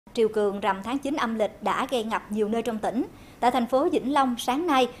Triều cường rằm tháng 9 âm lịch đã gây ngập nhiều nơi trong tỉnh. Tại thành phố Vĩnh Long, sáng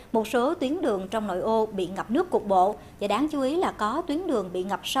nay, một số tuyến đường trong nội ô bị ngập nước cục bộ và đáng chú ý là có tuyến đường bị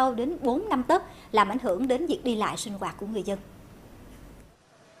ngập sâu đến 4-5 tấc, làm ảnh hưởng đến việc đi lại sinh hoạt của người dân.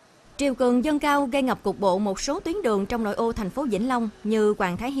 Triều cường dâng cao gây ngập cục bộ một số tuyến đường trong nội ô thành phố Vĩnh Long như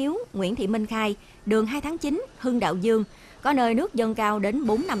Hoàng Thái Hiếu, Nguyễn Thị Minh Khai, đường 2 tháng 9, Hưng Đạo Dương, có nơi nước dâng cao đến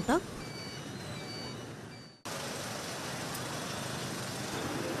 4-5 tấc.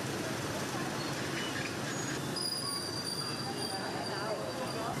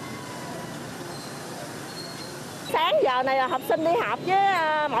 Sáng giờ này là học sinh đi học với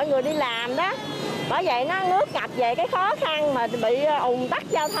mọi người đi làm đó. Bởi vậy nó nước ngập về cái khó khăn mà bị ùn tắc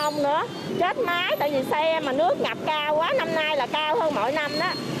giao thông nữa. Chết máy tại vì xe mà nước ngập cao quá, năm nay là cao hơn mọi năm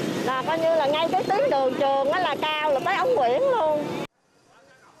đó. Là coi như là ngay cái tuyến đường trường đó là cao là tới ống quyển luôn.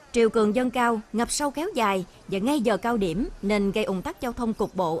 Triều cường dâng cao, ngập sâu kéo dài và ngay giờ cao điểm nên gây ùn tắc giao thông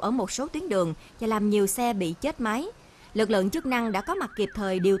cục bộ ở một số tuyến đường và làm nhiều xe bị chết máy. Lực lượng chức năng đã có mặt kịp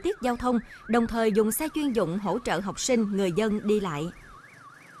thời điều tiết giao thông, đồng thời dùng xe chuyên dụng hỗ trợ học sinh, người dân đi lại.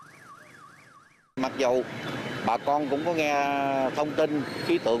 Mặc dù bà con cũng có nghe thông tin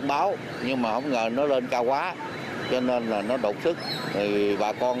khí tượng báo nhưng mà không ngờ nó lên cao quá cho nên là nó đột xuất. Thì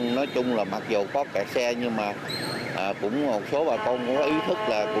bà con nói chung là mặc dù có kẹt xe nhưng mà cũng một số bà con cũng có ý thức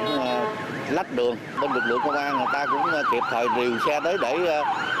là cũng lách đường. Bên lực lượng công an người ta cũng kịp thời rìu xe tới để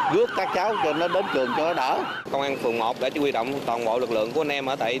rước các cháu cho nó đến trường cho nó đỡ. Công an phường 1 đã huy động toàn bộ lực lượng của anh em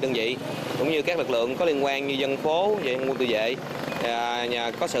ở tại đơn vị cũng như các lực lượng có liên quan như dân phố, quân tự vệ,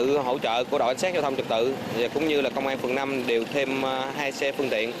 có sự hỗ trợ của đội cảnh sát giao thông trật tự và cũng như là công an phường 5 điều thêm 2 xe phương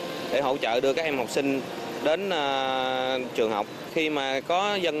tiện để hỗ trợ đưa các em học sinh đến trường học. Khi mà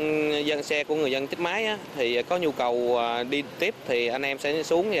có dân xe của người dân chết máy á, thì có nhu cầu đi tiếp thì anh em sẽ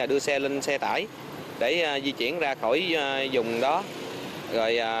xuống và đưa xe lên xe tải để di chuyển ra khỏi vùng đó.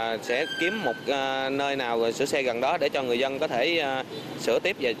 Rồi sẽ kiếm một nơi nào sửa xe gần đó để cho người dân có thể sửa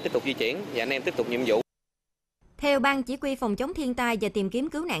tiếp và tiếp tục di chuyển và anh em tiếp tục nhiệm vụ. Theo Ban Chỉ huy Phòng chống thiên tai và tìm kiếm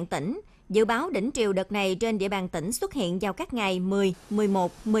cứu nạn tỉnh, dự báo đỉnh triều đợt này trên địa bàn tỉnh xuất hiện vào các ngày 10,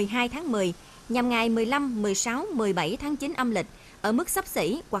 11, 12 tháng 10, nhằm ngày 15, 16, 17 tháng 9 âm lịch ở mức xấp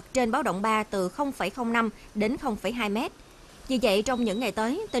xỉ hoặc trên báo động 3 từ 0,05 đến 0,2 m. Vì vậy, trong những ngày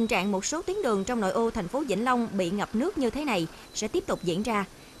tới, tình trạng một số tuyến đường trong nội ô thành phố Vĩnh Long bị ngập nước như thế này sẽ tiếp tục diễn ra.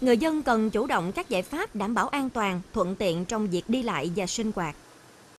 Người dân cần chủ động các giải pháp đảm bảo an toàn, thuận tiện trong việc đi lại và sinh hoạt.